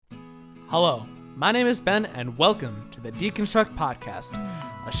Hello, my name is Ben, and welcome to the Deconstruct Podcast,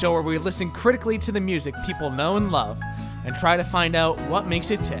 a show where we listen critically to the music people know and love, and try to find out what makes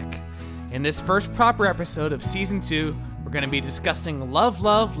it tick. In this first proper episode of Season 2, we're going to be discussing Love,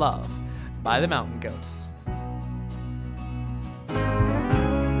 Love, Love by the Mountain Goats.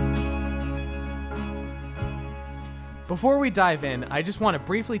 Before we dive in, I just want to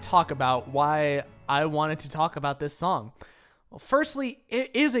briefly talk about why I wanted to talk about this song. Well, firstly,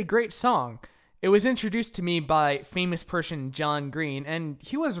 it is a great song. It was introduced to me by famous person John Green, and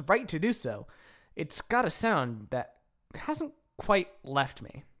he was right to do so. It's got a sound that hasn't quite left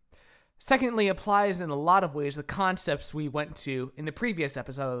me. Secondly, applies in a lot of ways the concepts we went to in the previous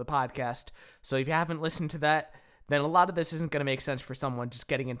episode of the podcast. So if you haven't listened to that, then a lot of this isn't going to make sense for someone just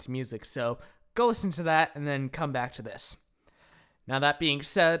getting into music. So go listen to that and then come back to this. Now, that being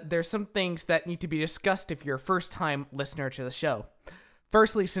said, there's some things that need to be discussed if you're a first-time listener to the show.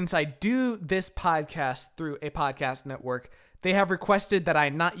 Firstly, since I do this podcast through a podcast network, they have requested that I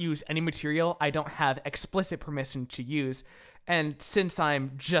not use any material I don't have explicit permission to use. And since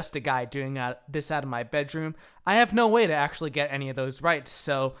I'm just a guy doing this out of my bedroom, I have no way to actually get any of those rights.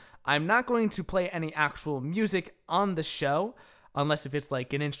 So I'm not going to play any actual music on the show, unless if it's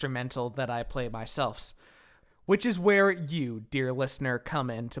like an instrumental that I play myself, which is where you, dear listener, come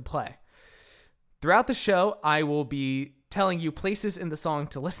into play. Throughout the show, I will be telling you places in the song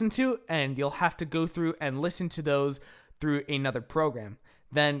to listen to, and you'll have to go through and listen to those through another program.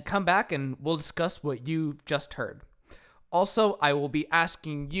 Then come back and we'll discuss what you just heard. Also, I will be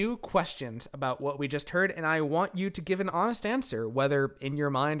asking you questions about what we just heard, and I want you to give an honest answer, whether in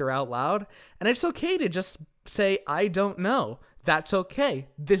your mind or out loud. And it's okay to just say, I don't know. That's okay.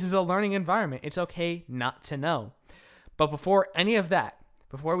 This is a learning environment. It's okay not to know. But before any of that,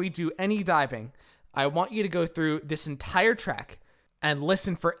 before we do any diving, I want you to go through this entire track and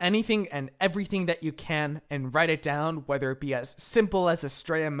listen for anything and everything that you can and write it down, whether it be as simple as a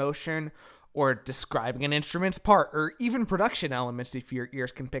stray emotion or describing an instrument's part or even production elements if your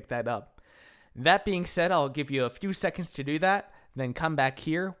ears can pick that up. That being said, I'll give you a few seconds to do that, then come back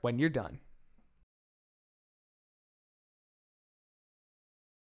here when you're done.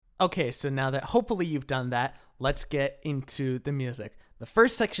 Okay, so now that hopefully you've done that, let's get into the music. The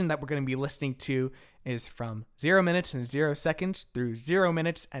first section that we're going to be listening to is from 0 minutes and 0 seconds through 0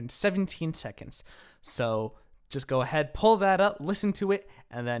 minutes and 17 seconds. So just go ahead, pull that up, listen to it,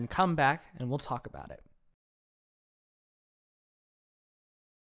 and then come back and we'll talk about it.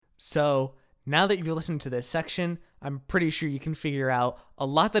 So now that you've listened to this section, I'm pretty sure you can figure out a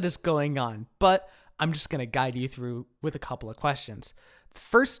lot that is going on, but I'm just going to guide you through with a couple of questions. The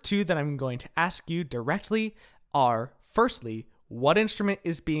first two that I'm going to ask you directly are, firstly, what instrument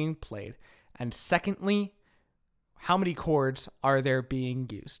is being played? And secondly, how many chords are there being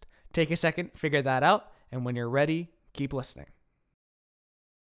used? Take a second, figure that out, and when you're ready, keep listening.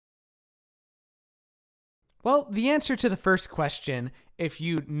 Well, the answer to the first question, if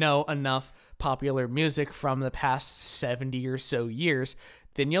you know enough popular music from the past 70 or so years,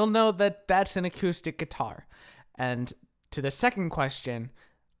 then you'll know that that's an acoustic guitar. And to the second question,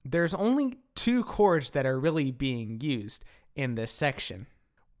 there's only 2 chords that are really being used in this section,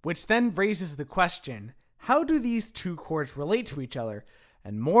 which then raises the question, how do these 2 chords relate to each other?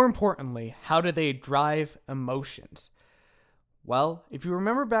 And more importantly, how do they drive emotions? Well, if you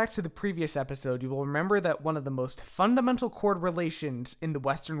remember back to the previous episode, you will remember that one of the most fundamental chord relations in the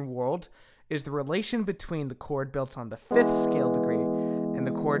Western world is the relation between the chord built on the 5th scale degree and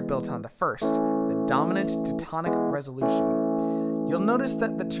the chord built on the 1st, the dominant to tonic resolution. You'll notice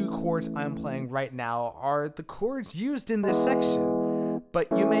that the 2 chords I'm playing right now are the chords used in this section, but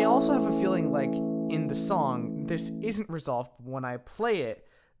you may also have a feeling like in the song, this isn't resolved. When I play it,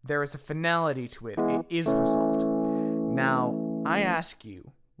 there is a finality to it. It is resolved. Now, I ask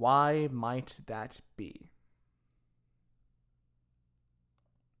you, why might that be?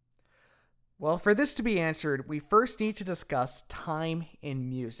 Well, for this to be answered, we first need to discuss time in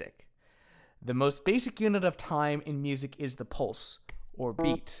music. The most basic unit of time in music is the pulse, or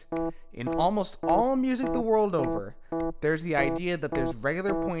beat. In almost all music the world over, there's the idea that there's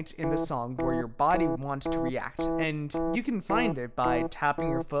regular points in the song where your body wants to react, and you can find it by tapping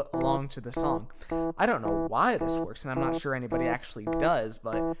your foot along to the song. I don't know why this works, and I'm not sure anybody actually does,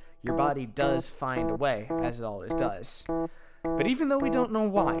 but your body does find a way, as it always does. But even though we don't know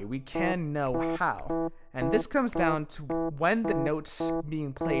why, we can know how. And this comes down to when the notes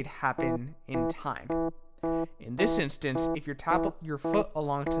being played happen in time. In this instance, if you tap your foot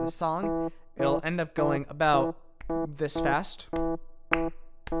along to the song, it'll end up going about this fast.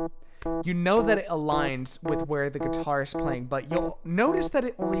 you know that it aligns with where the guitar is playing, but you'll notice that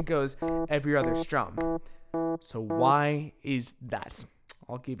it only goes every other strum. So why is that?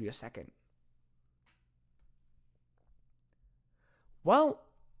 I'll give you a second. Well,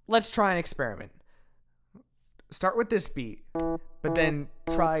 let's try an experiment. Start with this beat, but then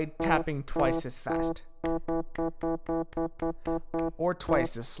try tapping twice as fast. Or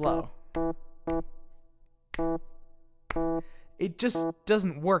twice as slow. It just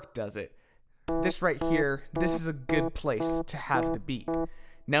doesn't work, does it? This right here, this is a good place to have the beat.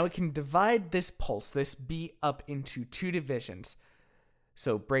 Now we can divide this pulse, this beat, up into two divisions.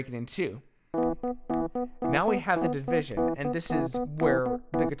 So break it in two. Now we have the division, and this is where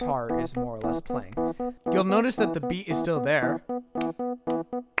the guitar is more or less playing. You'll notice that the beat is still there,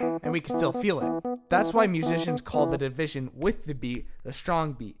 and we can still feel it. That's why musicians call the division with the beat the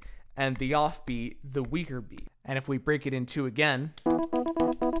strong beat, and the off beat the weaker beat. And if we break it in two again,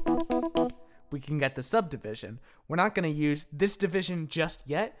 we can get the subdivision. We're not going to use this division just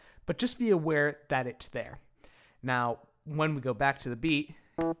yet, but just be aware that it's there. Now, when we go back to the beat,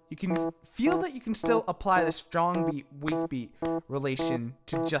 you can feel that you can still apply the strong beat, weak beat relation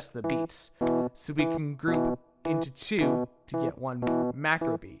to just the beats. So we can group into two to get one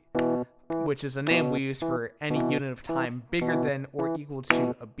macro beat, which is a name we use for any unit of time bigger than or equal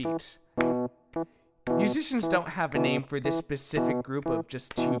to a beat. Musicians don't have a name for this specific group of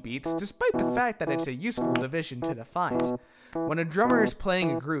just two beats, despite the fact that it's a useful division to define. When a drummer is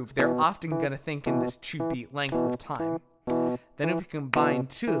playing a groove, they're often going to think in this 2-beat length of time. Then if we combine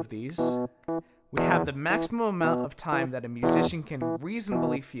two of these, we have the maximum amount of time that a musician can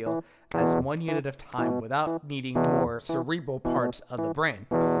reasonably feel as one unit of time without needing more cerebral parts of the brain.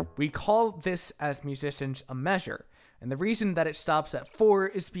 We call this as musicians a measure, and the reason that it stops at 4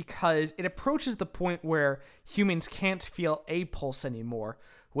 is because it approaches the point where humans can't feel a pulse anymore,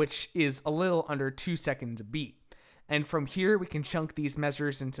 which is a little under 2 seconds a beat. And from here, we can chunk these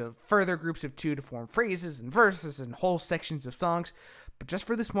measures into further groups of 2 to form phrases and verses and whole sections of songs. But just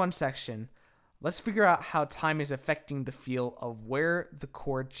for this one section, let's figure out how time is affecting the feel of where the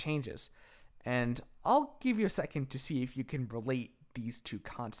chord changes. And I'll give you a second to see if you can relate these two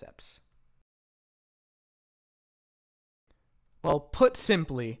concepts. Well, put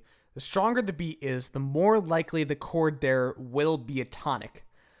simply, the stronger the beat is, the more likely the chord there will be a tonic.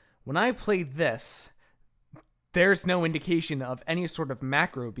 When I play this, there's no indication of any sort of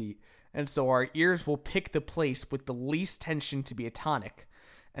macro beat, and so our ears will pick the place with the least tension to be a tonic,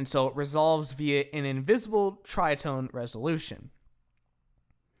 and so it resolves via an invisible tritone resolution.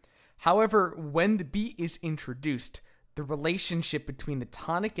 However, when the beat is introduced, the relationship between the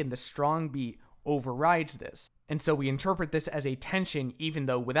tonic and the strong beat overrides this, and so we interpret this as a tension even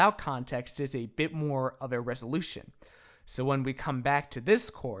though without context is a bit more of a resolution. So when we come back to this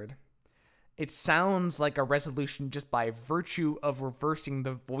chord, it sounds like a resolution just by virtue of reversing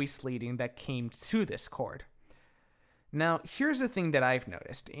the voice leading that came to this chord. Now, here's the thing that I've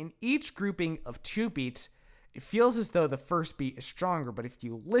noticed. In each grouping of 2 beats, it feels as though the first beat is stronger, but if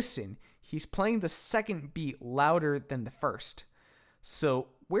you listen, he's playing the second beat louder than the first. So,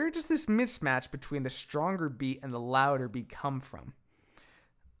 where does this mismatch between the stronger beat and the louder beat come from?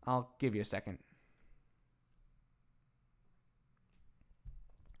 I'll give you a second.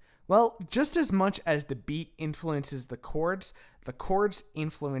 Well, just as much as the beat influences the chords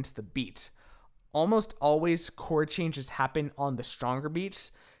influence the beats. Almost always, chord changes happen on the stronger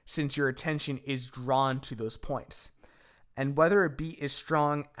beats, since your attention is drawn to those points. And whether a beat is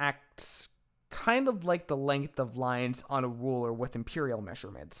strong acts kind of like the length of lines on a ruler with imperial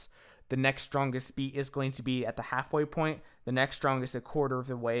measurements. The next strongest beat is going to be at the halfway point, the next strongest a quarter of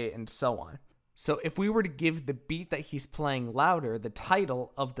the way, and so on. So if we were to give the beat that he's playing louder the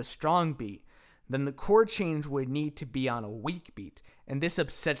title of the strong beat, then the chord change would need to be on a weak beat, and this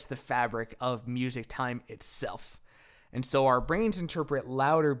upsets the fabric of music time itself. And so our brains interpret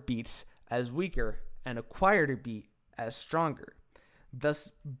louder beats as weaker and a quieter beat as stronger.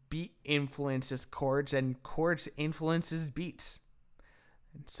 Thus, beat influences chords and chords influences beats.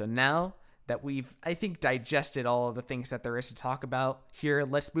 And so now that we've, I think, digested all of the things that there is to talk about here,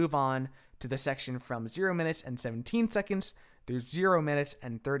 let's move on to the section from 0 minutes and 17 seconds through 0 minutes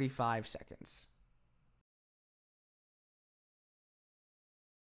and 35 seconds.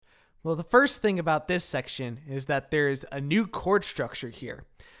 Well, the first thing about this section is that there's a new chord structure here.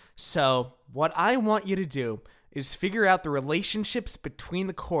 So what I want you to do is figure out the relationships between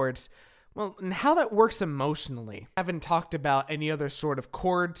the chords, well, and how that works emotionally. I haven't talked about any other sort of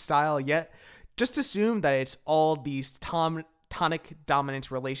chord style yet. Just assume that it's all these tonic dominant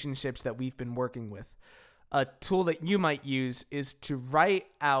relationships that we've been working with. A tool that you might use is to write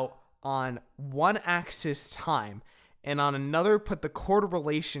out on one axis time and on another put the chord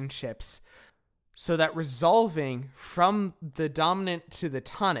relationships so that resolving from the dominant to the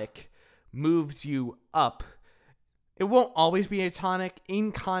tonic moves you up. It won't always be a tonic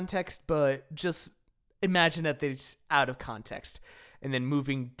in context, but just imagine that it's out of context, and then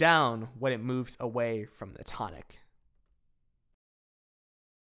moving down when it moves away from the tonic.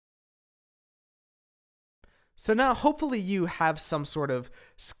 So now hopefully you have some sort of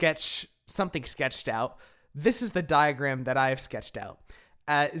something sketched out. This is the diagram that I have sketched out.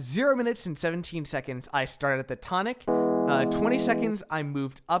 At 0 minutes and 17 seconds, I started at the tonic. 20 seconds, I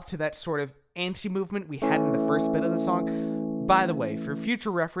moved up to that sort of anti-movement we had in the first bit of the song. By the way, for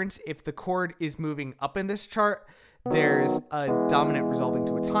future reference, if the chord is moving up in this chart, there's a dominant resolving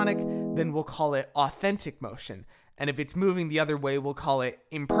to a tonic, then we'll call it authentic motion. And if it's moving the other way, we'll call it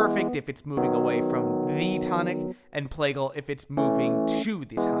imperfect if it's moving away from the tonic, and plagal if it's moving to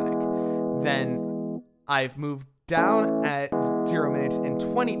the tonic. Then I've moved down at 0 minutes and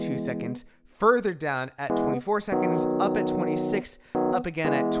 22 seconds, further down at 24 seconds, up at 26, up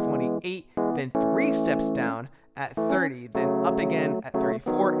again at 28, then 3 steps down at 30, then up again at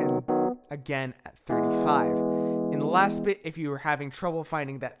 34, and again at 35. In the last bit, if you were having trouble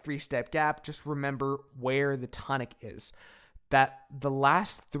finding that 3-step gap, just remember where the tonic is. That the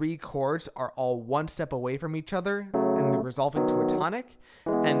last 3 chords are all 1 step away from each other, and they're resolving to a tonic,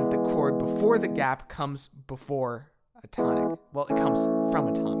 and the chord before the gap comes before a tonic. Well, it comes from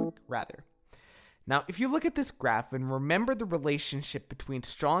a tonic, rather. Now, if you look at this graph and remember the relationship between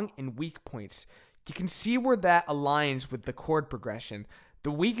strong and weak points, you can see where that aligns with the chord progression.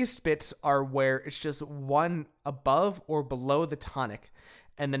 The weakest bits are where it's just 1 above or below the tonic,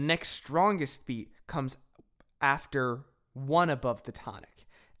 and the next strongest beat comes after 1 above the tonic.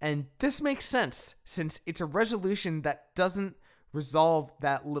 And this makes sense since it's a resolution that doesn't resolve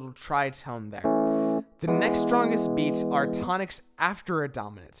that little tritone there. The next strongest beats are tonics after a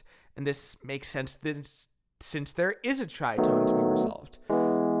dominant, and this makes sense since there is a tritone to be resolved.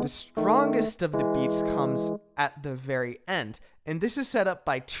 The strongest of the beats comes at the very end, and this is set up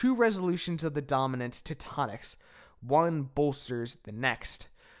by 2 resolutions of the dominants to tonics. One bolsters the next.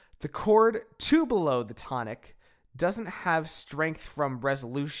 The chord 2 below the tonic doesn't have strength from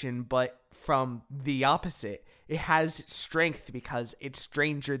resolution, but from the opposite. It has strength because it's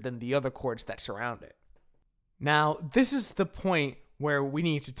stranger than the other chords that surround it. Now, this is the point where we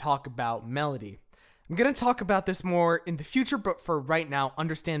need to talk about melody. I'm going to talk about this more in the future, but for right now,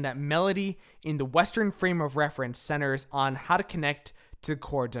 understand that melody in the Western frame of reference centers on how to connect to the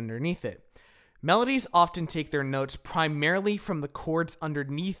chords underneath it. Melodies often take their notes primarily from the chords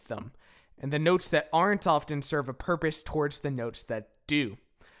underneath them, and the notes that aren't often serve a purpose towards the notes that do.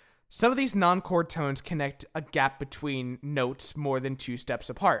 Some of these non-chord tones connect a gap between notes more than 2 steps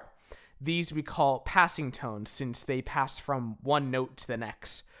apart. These we call passing tones since they pass from one note to the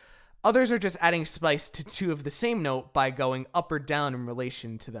next. Others are just adding spice to 2 of the same note by going up or down in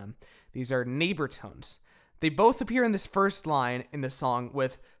relation to them. These are neighbor tones. They both appear in this first line in the song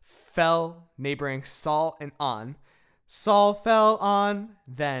with fell neighboring Sol and on. Sol fell on,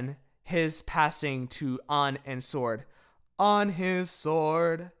 then his passing to on and sword. On his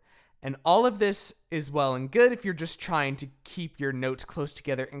sword. And all of this is well and good if you're just trying to keep your notes close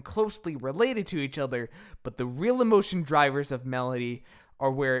together and closely related to each other, but the real emotion drivers of melody are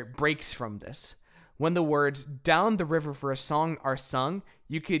where it breaks from this. When the words down the river for a song are sung,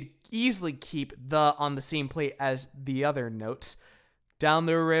 you could easily keep the on the same plate as the other notes. Down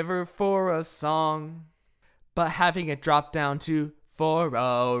the river for a song. But having it drop down to for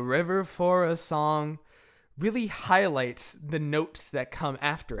a river for a song really highlights the notes that come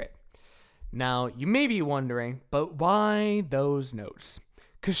after it. Now, you may be wondering, but why those notes?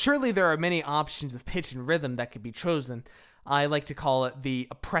 Because surely there are many options of pitch and rhythm that could be chosen. I like to call it the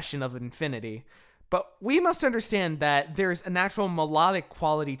oppression of infinity. But we must understand that there's a natural melodic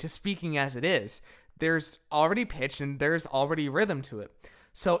quality to speaking as it is. There's already pitch and there's already rhythm to it.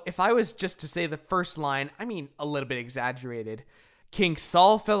 So if I was just to say the first line, I mean a little bit exaggerated. King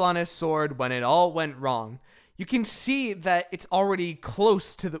Saul fell on his sword when it all went wrong. You can see that it's already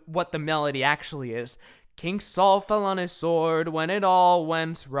close to what the melody actually is. King Saul fell on his sword when it all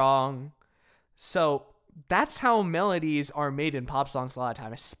went wrong. So that's how melodies are made in pop songs a lot of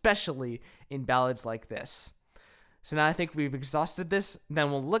time, especially in ballads like this. So now I think we've exhausted this. Then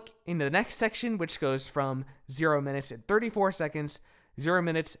we'll look into the next section, which goes from 0 minutes and 34 seconds, 0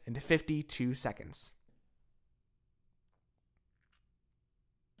 minutes and 52 seconds.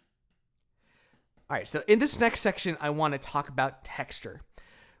 All right, so in this next section, I want to talk about texture.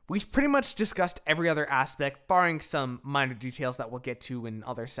 We've pretty much discussed every other aspect, barring some minor details that we'll get to in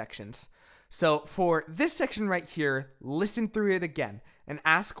other sections. So for this section right here, listen through it again and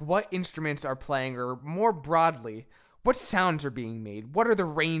ask what instruments are playing, or more broadly, what sounds are being made, what are the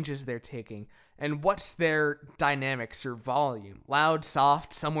ranges they're taking, and what's their dynamics or volume, loud,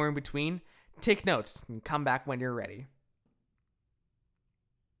 soft, somewhere in between. Take notes and come back when you're ready.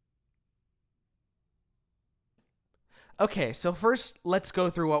 Okay, so first, let's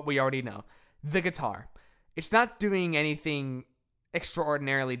go through what we already know. The guitar. It's not doing anything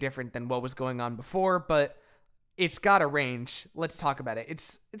extraordinarily different than what was going on before, but it's got a range. Let's talk about it.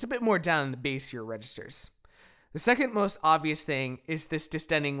 It's a bit more down in the bassier registers. The second most obvious thing is this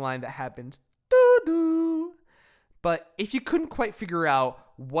descending line that happens, doo-doo. But if you couldn't quite figure out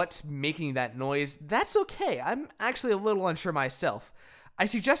what's making that noise, that's okay. I'm actually a little unsure myself. I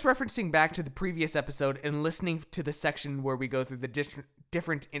suggest referencing back to the previous episode and listening to the section where we go through the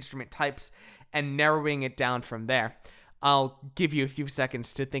different instrument types and narrowing it down from there. I'll give you a few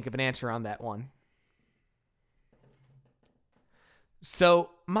seconds to think of an answer on that one.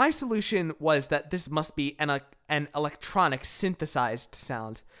 So my solution was that this must be an electronic synthesized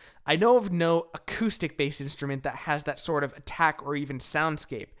sound. I know of no acoustic bass instrument that has that sort of attack or even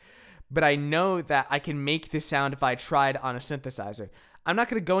soundscape, but I know that I can make this sound if I tried on a synthesizer. I'm not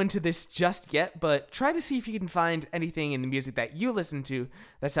going to go into this just yet, but try to see if you can find anything in the music that you listen to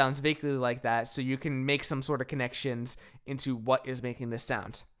that sounds vaguely like that, so you can make some sort of connections into what is making this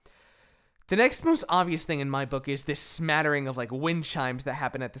sound. The next most obvious thing in my book is this smattering of like wind chimes that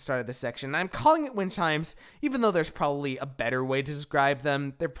happen at the start of this section. I'm calling it wind chimes, even though there's probably a better way to describe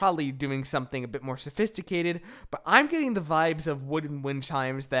them. They're probably doing something a bit more sophisticated, but I'm getting the vibes of wooden wind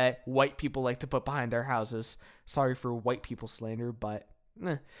chimes that white people like to put behind their houses. Sorry for white people slander, but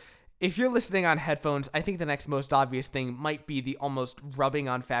if you're listening on headphones, I think the next most obvious thing might be the almost rubbing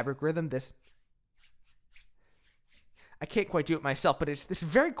on fabric rhythm. I can't quite do it myself, but it's this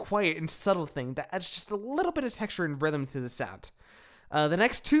very quiet and subtle thing that adds just a little bit of texture and rhythm to the sound. The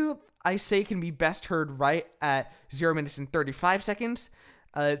next two, I say, can be best heard right at 0 minutes and 35 seconds.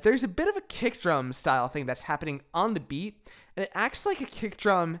 There's a bit of a kick drum style thing that's happening on the beat, and it acts like a kick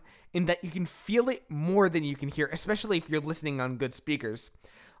drum in that you can feel it more than you can hear, especially if you're listening on good speakers.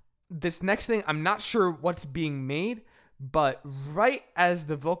 This next thing, I'm not sure what's being made, but right as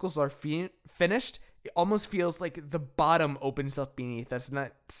the vocals are finished, it almost feels like the bottom opens up beneath us. And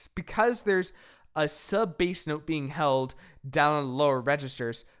that's because there's a sub bass note being held down on the lower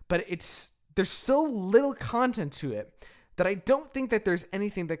registers, but there's so little content to it that I don't think that there's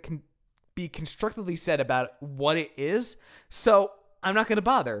anything that can be constructively said about what it is. So I'm not going to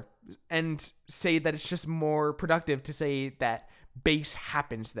bother and say that it's just more productive to say that bass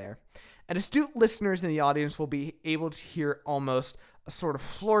happens there. And astute listeners in the audience will be able to hear almost a sort of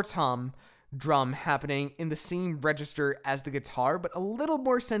floor tom drum happening in the same register as the guitar, but a little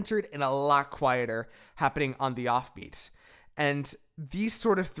more centered and a lot quieter happening on the offbeats. And these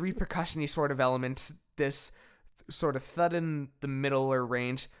sort of three percussion-y sort of elements, this sort of thud in the middle or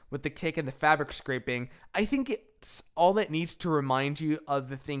range with the kick and the fabric scraping, I think it's all that needs to remind you of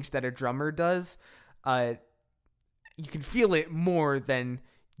the things that a drummer does. You can feel it more than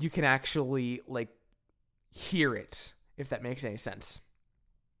you can actually like hear it, if that makes any sense.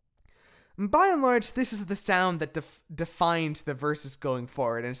 By and large, this is the sound that defines the verses going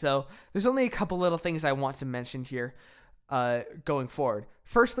forward, and so there's only a couple little things I want to mention here going forward.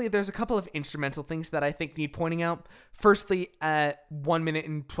 Firstly, there's a couple of instrumental things that I think need pointing out. Firstly, at 1 minute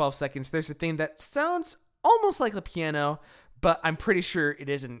and 12 seconds, there's a thing that sounds almost like the piano, but I'm pretty sure it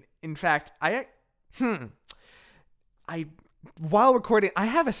isn't. In fact, while recording, I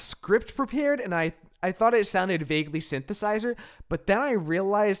have a script prepared, and I thought it sounded vaguely synthesizer, but then I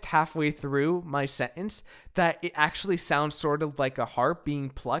realized halfway through my sentence that it actually sounds sort of like a harp being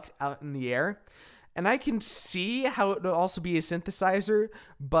plucked out in the air. And I can see how it would also be a synthesizer,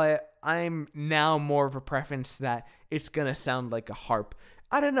 but I'm now more of a preference that it's going to sound like a harp.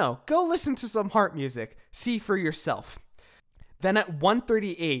 I don't know. Go listen to some harp music. See for yourself. Then at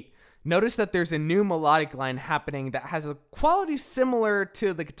 1:38, notice that there's a new melodic line happening that has a quality similar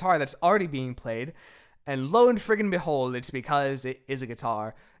to the guitar that's already being played. And lo and friggin' behold, it's because it is a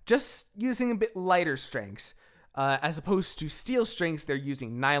guitar, just using a bit lighter strings. As opposed to steel strings, they're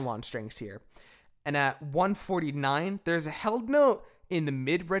using nylon strings here. And at 1:49, there's a held note in the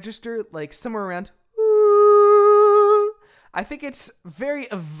mid register, like somewhere around ooh. I think it's very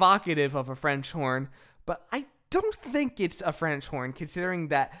evocative of a French horn, but I don't think it's a French horn, considering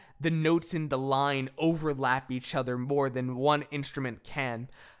that the notes in the line overlap each other more than one instrument can.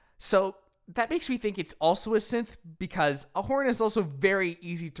 So that makes me think it's also a synth, because a horn is also very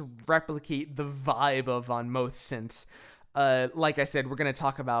easy to replicate the vibe of on most synths. Like I said, we're going to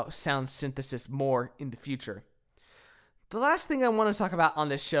talk about sound synthesis more in the future. The last thing I want to talk about on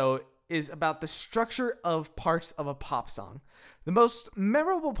this show is about the structure of parts of a pop song. The most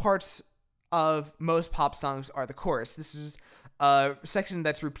memorable parts of most pop songs are the chorus. This is a section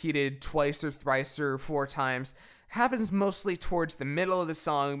that's repeated twice or thrice or 4 times. Happens mostly towards the middle of the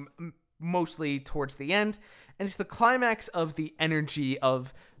song, mostly towards the end, and it's the climax of the energy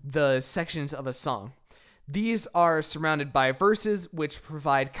of the sections of a song. These are surrounded by verses which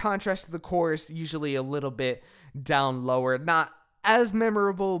provide contrast to the chorus, usually a little bit down lower, not as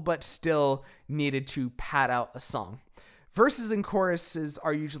memorable, but still needed to pad out a song. Verses and choruses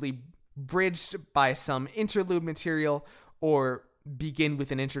are usually bridged by some interlude material or begin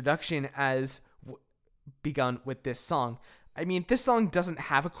with an introduction, as begun with this song. I mean, this song doesn't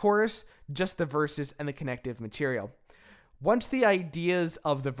have a chorus, just the verses and the connective material. Once the ideas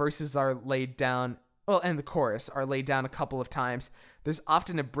of the verses are laid down, and the chorus are laid down a couple of times, there's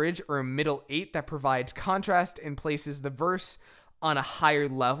often a bridge or a middle 8 that provides contrast and places the verse on a higher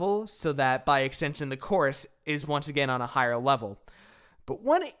level, so that by extension the chorus is once again on a higher level. But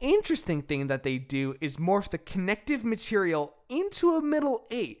one interesting thing that they do is morph the connective material into a middle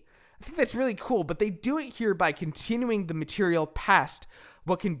 8. I think that's really cool, but they do it here by continuing the material past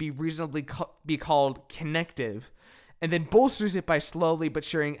what can be reasonably be called connective, and then bolsters it by slowly but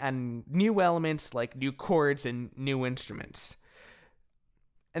surely adding new elements like new chords and new instruments.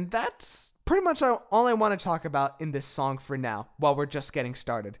 And that's pretty much all I want to talk about in this song for now, while we're just getting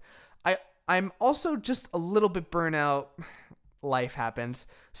started. I'm also just a little bit burnt out. Life happens.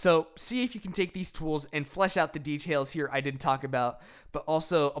 So see if you can take these tools and flesh out the details here I didn't talk about, but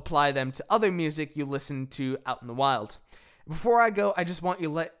also apply them to other music you listen to out in the wild. Before I go, I just want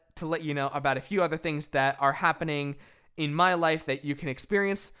to let you know about a few other things that are happening in my life that you can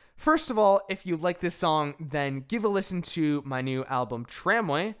experience. First of all, if you like this song, then give a listen to my new album,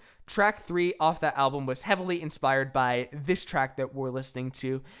 Tramway. Track 3 off that album was heavily inspired by this track that we're listening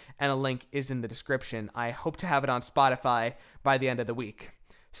to, and a link is in the description. I hope to have it on Spotify by the end of the week.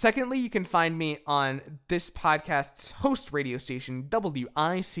 Secondly, you can find me on this podcast's host radio station,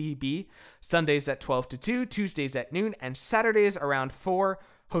 WICB, Sundays at 12 to 2, Tuesdays at noon, and Saturdays around 4,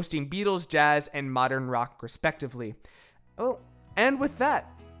 hosting Beatles, jazz, and modern rock, respectively. Oh, and with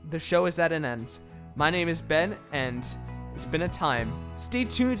that, the show is at an end. My name is Ben, and it's been a time. Stay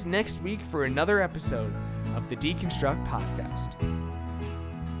tuned next week for another episode of the Deconstruct Podcast.